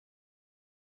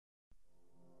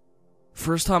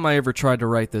First time I ever tried to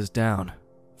write this down.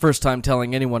 First time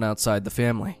telling anyone outside the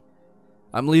family.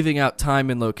 I'm leaving out time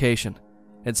and location,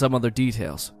 and some other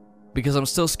details, because I'm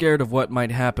still scared of what might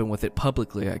happen with it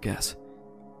publicly, I guess.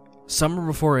 Summer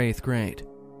before 8th grade.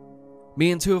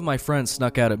 Me and two of my friends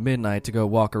snuck out at midnight to go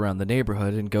walk around the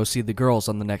neighborhood and go see the girls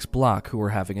on the next block who were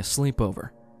having a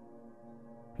sleepover.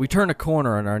 We turn a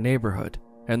corner in our neighborhood,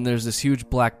 and there's this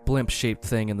huge black blimp-shaped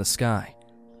thing in the sky.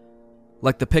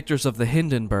 Like the pictures of the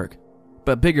Hindenburg,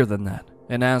 but bigger than that,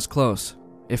 and as close,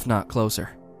 if not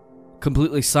closer.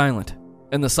 Completely silent,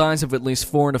 and the size of at least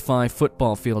 4 to 5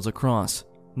 football fields across.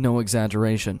 No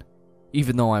exaggeration,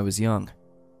 even though I was young.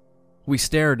 We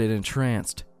stare at it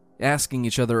entranced, asking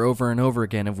each other over and over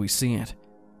again if we see it,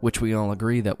 which we all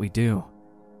agree that we do.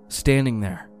 Standing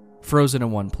there, frozen in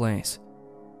one place.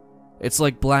 It's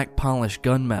like black polished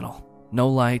gunmetal. No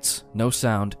lights, no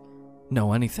sound,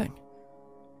 no anything.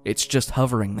 It's just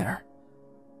hovering there.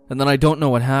 And then I don't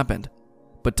know what happened,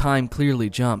 but time clearly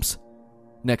jumps.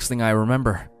 Next thing I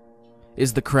remember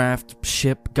is the craft,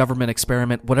 ship, government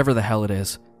experiment, whatever the hell it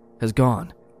is, has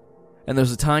gone. And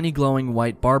there's a tiny glowing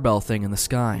white barbell thing in the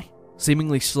sky,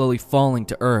 seemingly slowly falling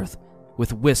to earth,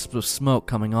 with wisps of smoke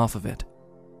coming off of it.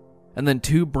 And then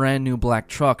 2 brand new black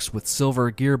trucks with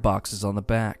silver gearboxes on the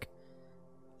back.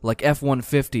 Like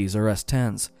F-150s or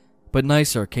S-10s, but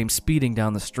nicer, came speeding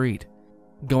down the street,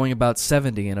 going about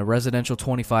 70 in a residential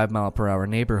 25-mile-per-hour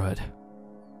neighborhood.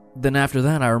 Then after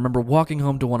that, I remember walking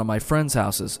home to one of my friends'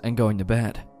 houses and going to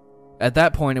bed. At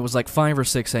that point, it was like 5 or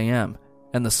 6 a.m.,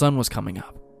 and the sun was coming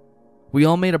up. We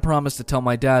all made a promise to tell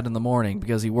my dad in the morning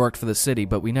because he worked for the city,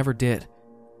 but we never did.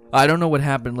 I don't know what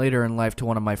happened later in life to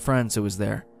one of my friends who was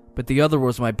there, but the other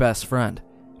was my best friend,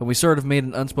 and we sort of made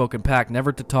an unspoken pact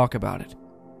never to talk about it.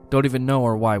 Don't even know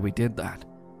or why we did that.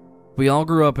 We all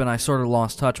grew up and I sort of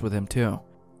lost touch with him too.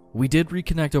 We did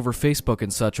reconnect over Facebook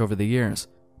and such over the years,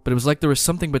 but it was like there was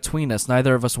something between us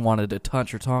neither of us wanted to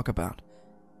touch or talk about.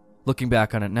 Looking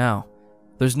back on it now,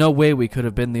 there's no way we could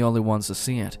have been the only ones to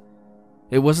see it.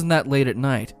 It wasn't that late at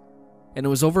night, and it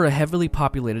was over a heavily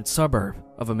populated suburb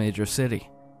of a major city.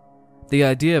 The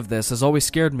idea of this has always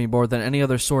scared me more than any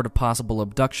other sort of possible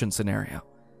abduction scenario.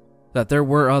 That there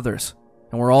were others,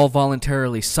 and we're all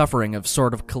voluntarily suffering of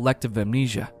sort of collective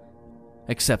amnesia.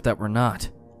 Except that we're not.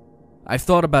 I've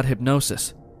thought about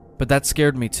hypnosis, but that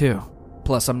scared me too.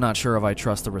 Plus, I'm not sure if I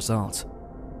trust the results.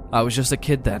 I was just a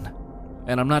kid then,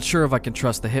 and I'm not sure if I can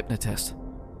trust the hypnotist.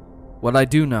 What I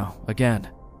do know, again,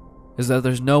 is that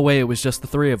there's no way it was just the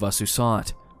 3 of us who saw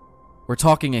it. We're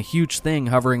talking a huge thing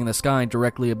hovering in the sky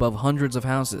directly above hundreds of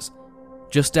houses,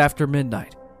 just after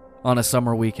midnight, on a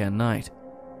summer weekend night.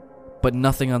 But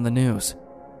nothing on the news.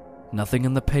 Nothing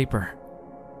in the paper.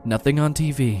 Nothing on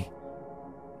TV.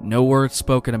 No words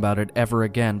spoken about it ever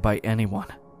again by anyone.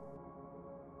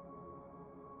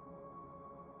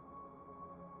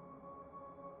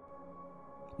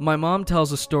 My mom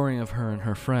tells a story of her and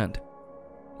her friend.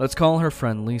 Let's call her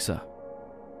friend Lisa.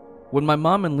 When my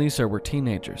mom and Lisa were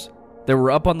teenagers, they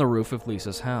were up on the roof of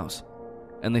Lisa's house,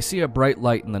 and they see a bright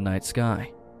light in the night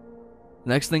sky.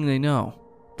 Next thing they know,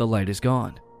 the light is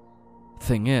gone.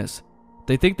 Thing is,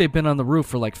 they think they've been on the roof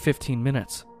for like 15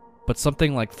 minutes, but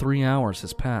something like 3 hours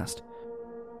has passed.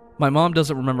 My mom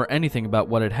doesn't remember anything about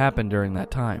what had happened during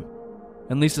that time,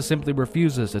 and Lisa simply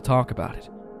refuses to talk about it.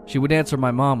 She would answer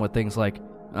my mom with things like,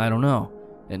 "I don't know,"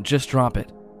 and just drop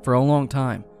it, for a long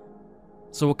time.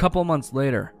 So a couple months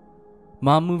later,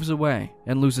 Mom moves away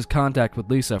and loses contact with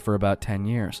Lisa for about 10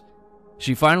 years.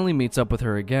 She finally meets up with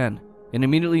her again, and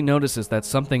immediately notices that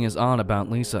something is on about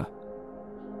Lisa.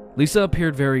 Lisa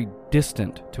appeared very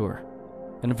distant to her,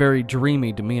 in a very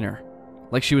dreamy demeanor,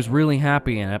 like she was really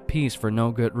happy and at peace for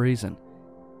no good reason.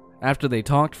 After they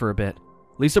talked for a bit,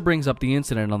 Lisa brings up the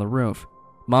incident on the roof.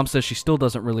 Mom says she still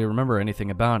doesn't really remember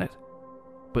anything about it.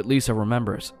 But Lisa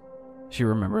remembers. She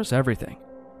remembers everything.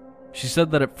 She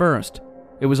said that at first,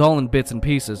 it was all in bits and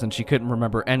pieces and she couldn't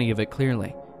remember any of it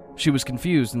clearly. She was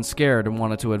confused and scared and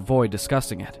wanted to avoid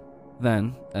discussing it.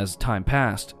 Then, as time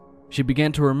passed, she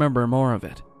began to remember more of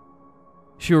it.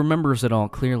 She remembers it all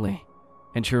clearly,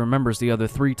 and she remembers the other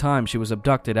 3 times she was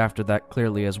abducted after that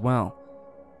clearly as well.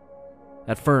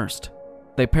 At first,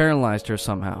 they paralyzed her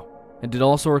somehow and did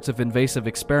all sorts of invasive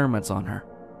experiments on her.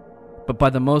 But by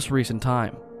the most recent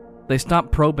time, they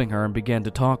stopped probing her and began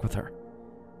to talk with her.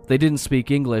 They didn't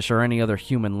speak English or any other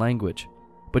human language,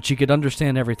 but she could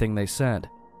understand everything they said,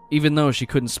 even though she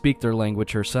couldn't speak their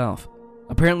language herself.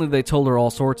 Apparently they told her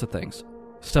all sorts of things.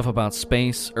 Stuff about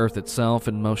space, Earth itself,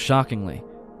 and most shockingly,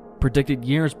 predicted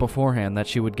years beforehand that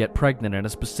she would get pregnant in a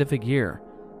specific year,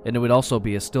 and it would also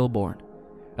be a stillborn,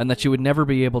 and that she would never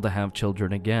be able to have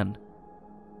children again.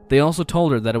 They also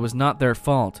told her that it was not their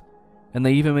fault, and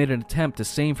they even made an attempt to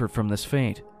save her from this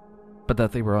fate, but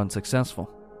that they were unsuccessful.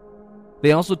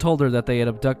 They also told her that they had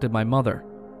abducted my mother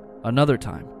another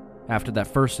time after that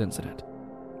first incident.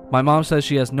 My mom says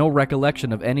she has no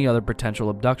recollection of any other potential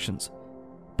abductions,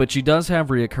 but she does have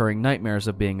reoccurring nightmares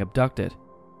of being abducted,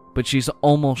 but she's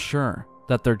almost sure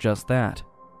that they're just that,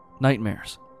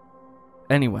 nightmares.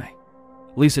 Anyway,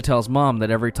 Lisa tells Mom that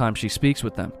every time she speaks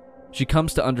with them, she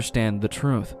comes to understand the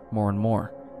truth more and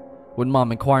more. When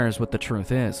Mom inquires what the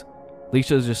truth is,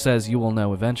 Lisa just says you will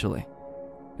know eventually.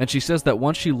 And she says that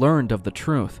once she learned of the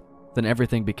truth, then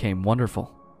everything became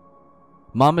wonderful.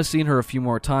 Mom has seen her a few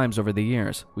more times over the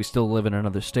years. We still live in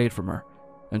another state from her,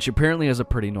 and she apparently has a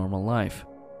pretty normal life,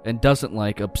 and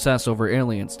doesn't obsess over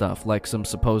alien stuff like some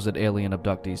supposed alien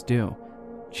abductees do.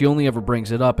 She only ever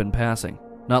brings it up in passing,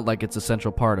 not like it's a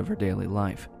central part of her daily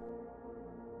life.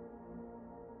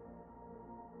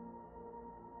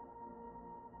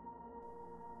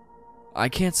 I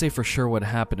can't say for sure what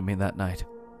happened to me that night,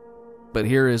 but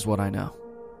here is what I know.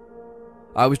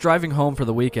 I was driving home for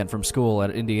the weekend from school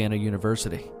at Indiana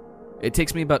University. It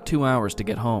takes me about 2 hours to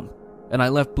get home, and I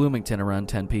left Bloomington around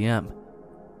 10 p.m.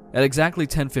 At exactly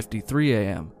 10:53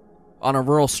 a.m., on a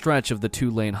rural stretch of the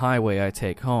 2-lane highway I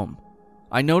take home,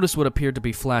 I noticed what appeared to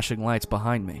be flashing lights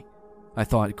behind me. I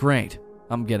thought, great,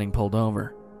 I'm getting pulled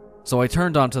over. So I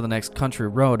turned onto the next country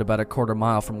road about a quarter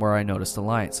mile from where I noticed the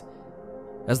lights.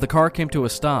 As the car came to a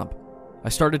stop, I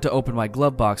started to open my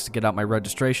glove box to get out my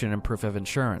registration and proof of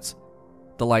insurance.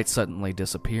 The lights suddenly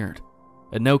disappeared,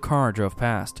 and no car drove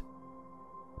past.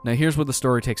 Now here's where the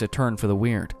story takes a turn for the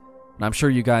weird, and I'm sure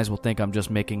you guys will think I'm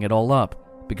just making it all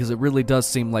up, because it really does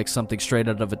seem like something straight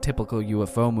out of a typical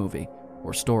UFO movie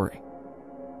or story.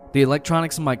 The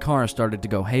electronics in my car started to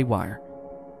go haywire.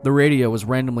 The radio was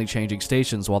randomly changing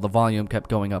stations while the volume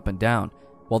kept going up and down,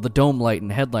 while the dome light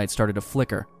and headlights started to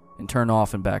flicker and turn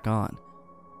off and back on.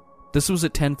 This was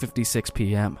at 10:56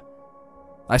 p.m.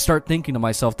 I start thinking to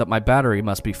myself that my battery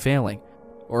must be failing,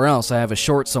 or else I have a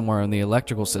short somewhere in the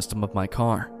electrical system of my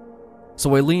car.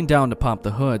 So I lean down to pop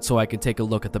the hood so I can take a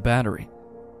look at the battery,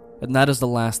 and that is the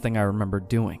last thing I remember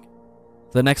doing.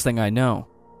 The next thing I know,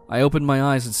 I open my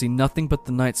eyes and see nothing but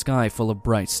the night sky full of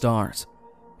bright stars.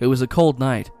 It was a cold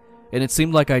night, and it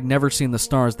seemed like I'd never seen the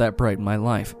stars that bright in my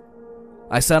life.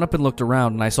 I sat up and looked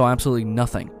around, and I saw absolutely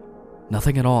nothing.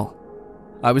 Nothing at all.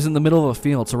 I was in the middle of a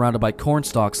field surrounded by corn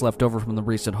stalks left over from the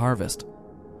recent harvest.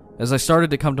 As I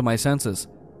started to come to my senses,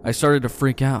 I started to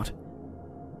freak out.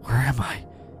 Where am I?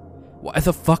 Why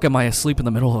the fuck am I asleep in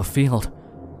the middle of a field?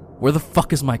 Where the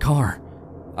fuck is my car?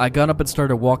 I got up and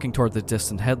started walking toward the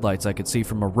distant headlights I could see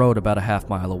from a road about a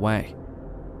half-mile away.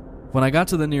 When I got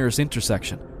to the nearest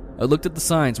intersection, I looked at the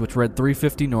signs which read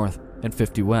 350 north and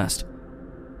 50 west.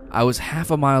 I was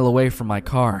half a mile away from my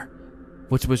car,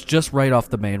 which was just right off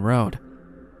the main road.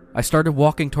 I started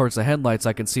walking towards the headlights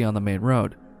I could see on the main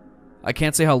road. I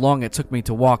can't say how long it took me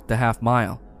to walk the half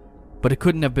mile, but it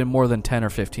couldn't have been more than 10 or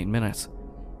 15 minutes.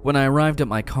 When I arrived at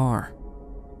my car,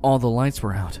 all the lights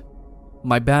were out.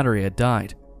 My battery had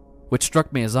died, which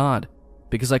struck me as odd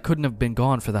because I couldn't have been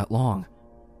gone for that long.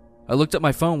 I looked at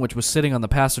my phone, which was sitting on the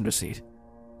passenger seat,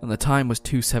 and the time was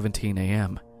 2:17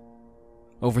 a.m.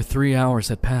 Over 3 hours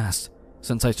had passed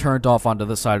since I turned off onto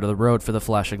the side of the road for the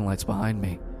flashing lights behind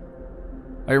me.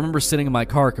 I remember sitting in my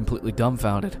car completely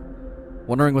dumbfounded,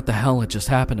 wondering what the hell had just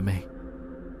happened to me.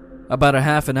 About a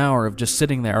half an hour of just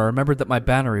sitting there, I remembered that my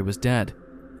battery was dead,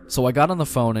 so I got on the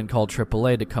phone and called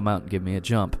AAA to come out and give me a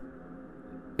jump.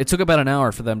 It took about an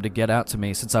hour for them to get out to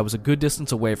me since I was a good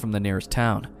distance away from the nearest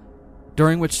town,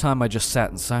 during which time I just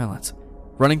sat in silence,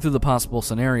 running through the possible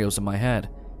scenarios in my head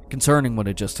concerning what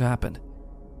had just happened.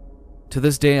 To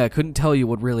this day, I couldn't tell you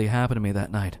what really happened to me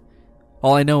that night.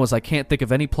 All I know is I can't think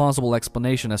of any plausible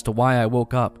explanation as to why I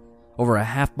woke up over a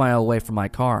half mile away from my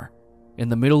car, in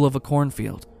the middle of a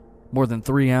cornfield, more than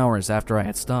 3 hours after I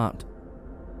had stopped.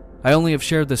 I only have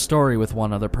shared this story with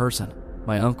one other person,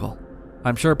 my uncle.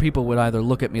 I'm sure people would either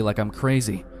look at me like I'm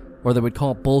crazy, or they would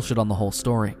call bullshit on the whole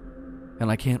story, and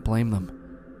I can't blame them.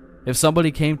 If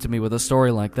somebody came to me with a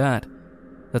story like that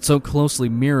so closely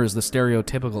mirrors the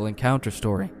stereotypical encounter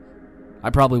story, I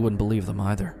probably wouldn't believe them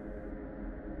either.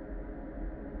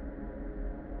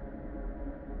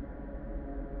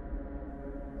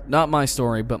 Not my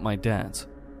story, but my dad's.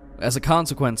 As a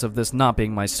consequence of this not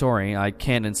being my story, I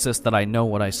can't insist that I know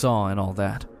what I saw and all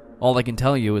that. All I can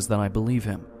tell you is that I believe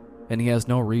him, and he has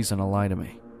no reason to lie to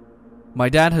me. My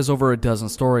dad has over a dozen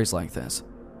stories like this.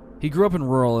 He grew up in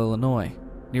rural Illinois,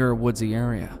 near a woodsy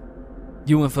area.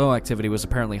 UFO activity was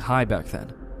apparently high back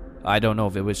then. I don't know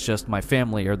if it was just my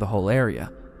family or the whole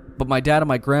area, but my dad and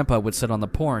my grandpa would sit on the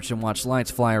porch and watch lights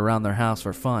fly around their house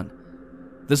for fun.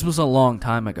 This was a long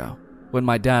time ago, when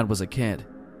my dad was a kid.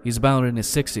 He's about in his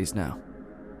 60s now.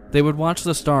 They would watch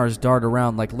the stars dart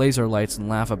around like laser lights and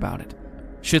laugh about it.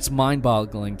 Shit's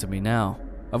mind-boggling to me now.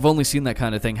 I've only seen that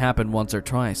kind of thing happen once or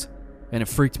twice, and it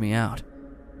freaked me out.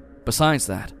 Besides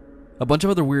that, a bunch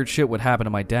of other weird shit would happen to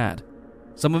my dad.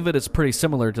 Some of it is pretty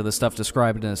similar to the stuff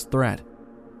described in his thread.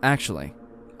 Actually,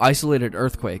 isolated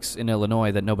earthquakes in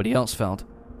Illinois that nobody else felt,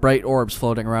 bright orbs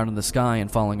floating around in the sky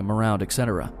and following him around,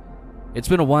 etc. It's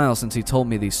been a while since he told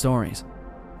me these stories,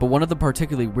 but one of the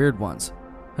particularly weird ones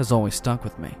has always stuck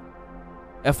with me.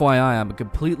 FYI, I'm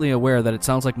completely aware that it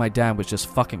sounds like my dad was just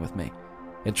fucking with me,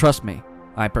 and trust me,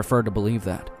 I prefer to believe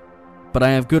that. But I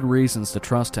have good reasons to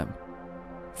trust him.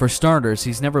 For starters,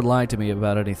 he's never lied to me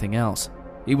about anything else.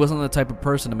 He wasn't the type of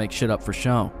person to make shit up for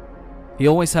show. He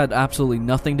always had absolutely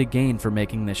nothing to gain for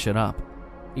making this shit up.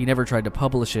 He never tried to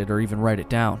publish it or even write it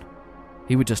down.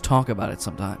 He would just talk about it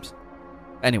sometimes.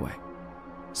 Anyway,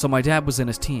 so my dad was in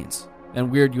his teens,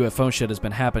 and weird UFO shit has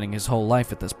been happening his whole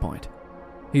life at this point.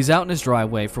 He's out in his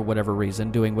driveway for whatever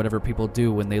reason, doing whatever people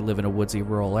do when they live in a woodsy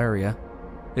rural area.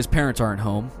 His parents aren't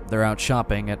home, they're out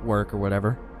shopping, at work, or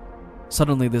whatever.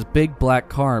 Suddenly, this big black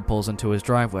car pulls into his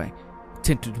driveway,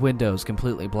 tinted windows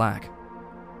completely black.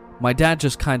 My dad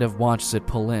just kind of watches it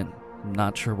pull in,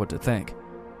 not sure what to think.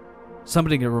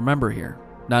 Something to remember here,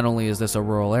 not only is this a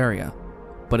rural area,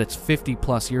 but it's 50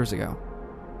 plus years ago.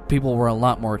 People were a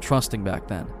lot more trusting back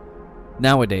then.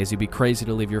 Nowadays, you'd be crazy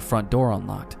to leave your front door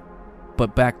unlocked.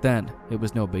 But back then, it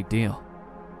was no big deal.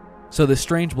 So this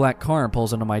strange black car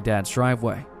pulls into my dad's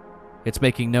driveway. It's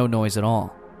making no noise at all,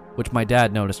 which my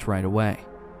dad noticed right away.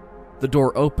 The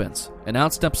door opens, and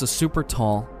out steps a super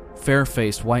tall,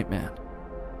 fair-faced white man.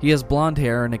 He has blonde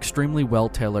hair and extremely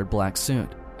well-tailored black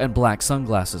suit, and black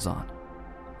sunglasses on.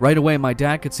 Right away, my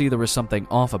dad could see there was something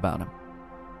off about him.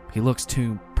 He looks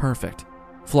too perfect.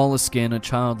 Flawless skin, a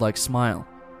childlike smile,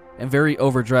 and very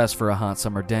overdressed for a hot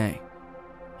summer day.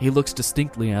 He looks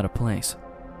distinctly out of place.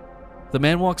 The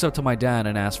man walks up to my dad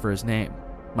and asks for his name.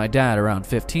 My dad, around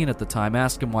 15 at the time,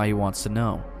 asks him why he wants to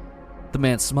know. The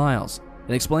man smiles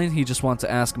and explains he just wants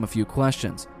to ask him a few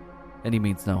questions, and he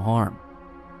means no harm.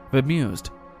 Bemused,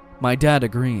 my dad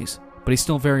agrees, but he's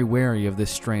still very wary of this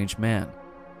strange man.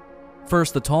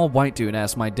 First, the tall white dude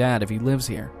asks my dad if he lives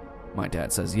here. My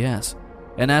dad says yes,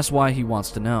 and asks why he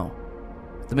wants to know.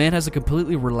 The man has a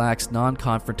completely relaxed,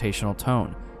 non-confrontational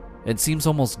tone, and seems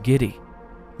almost giddy,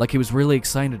 like he was really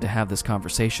excited to have this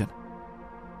conversation.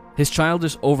 His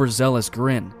childish, overzealous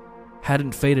grin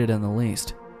hadn't faded in the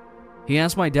least. He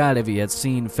asked my dad if he had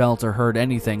seen, felt, or heard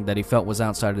anything that he felt was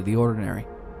outside of the ordinary.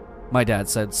 My dad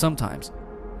said sometimes,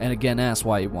 and again asked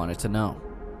why he wanted to know.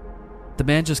 The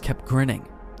man just kept grinning,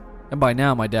 and by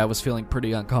now my dad was feeling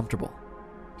pretty uncomfortable.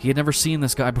 He had never seen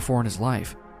this guy before in his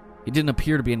life. He didn't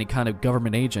appear to be any kind of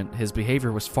government agent. His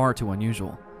behavior was far too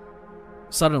unusual.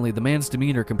 Suddenly, the man's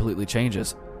demeanor completely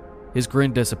changes. His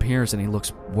grin disappears and he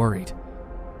looks worried.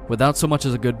 Without so much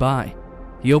as a goodbye,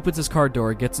 he opens his car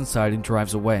door, gets inside, and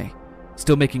drives away,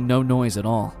 still making no noise at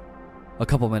all. A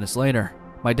couple minutes later,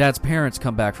 my dad's parents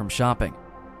come back from shopping.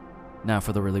 Now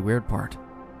for the really weird part.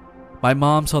 My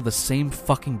mom saw the same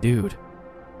fucking dude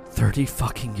 30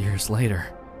 fucking years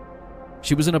later.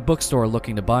 She was in a bookstore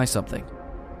looking to buy something.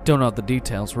 Don't know the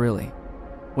details really.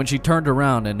 When she turned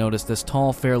around and noticed this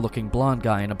tall, fair-looking blonde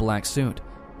guy in a black suit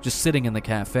just sitting in the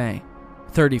cafe,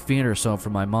 30 feet or so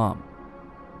from my mom.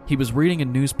 He was reading a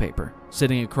newspaper.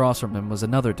 Sitting across from him was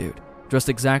another dude, dressed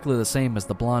exactly the same as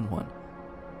the blonde one.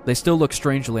 They still looked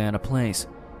strangely out of place,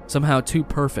 somehow too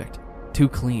perfect, too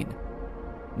clean.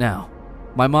 Now,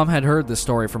 my mom had heard this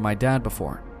story from my dad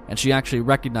before, and she actually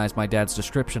recognized my dad's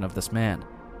description of this man.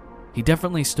 He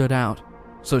definitely stood out,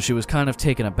 so she was kind of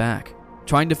taken aback,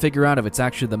 trying to figure out if it's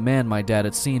actually the man my dad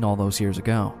had seen all those years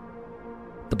ago.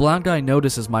 The blonde guy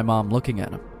notices my mom looking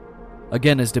at him.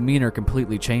 Again, his demeanor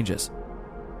completely changes.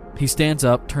 He stands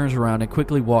up, turns around, and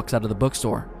quickly walks out of the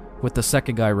bookstore, with the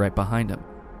second guy right behind him.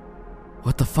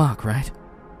 What the fuck, right?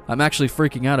 I'm actually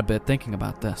freaking out a bit thinking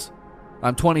about this.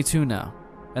 I'm 22 now,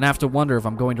 and have to wonder if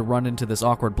I'm going to run into this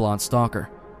awkward blonde stalker.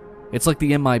 It's like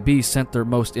the MIB sent their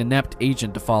most inept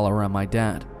agent to follow around my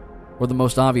dad, or the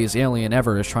most obvious alien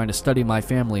ever is trying to study my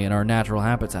family in our natural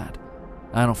habitat.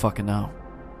 I don't fucking know.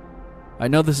 I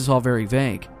know this is all very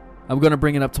vague. I'm going to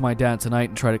bring it up to my dad tonight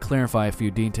and try to clarify a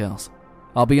few details.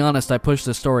 I'll be honest, I pushed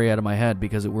this story out of my head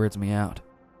because it weirds me out.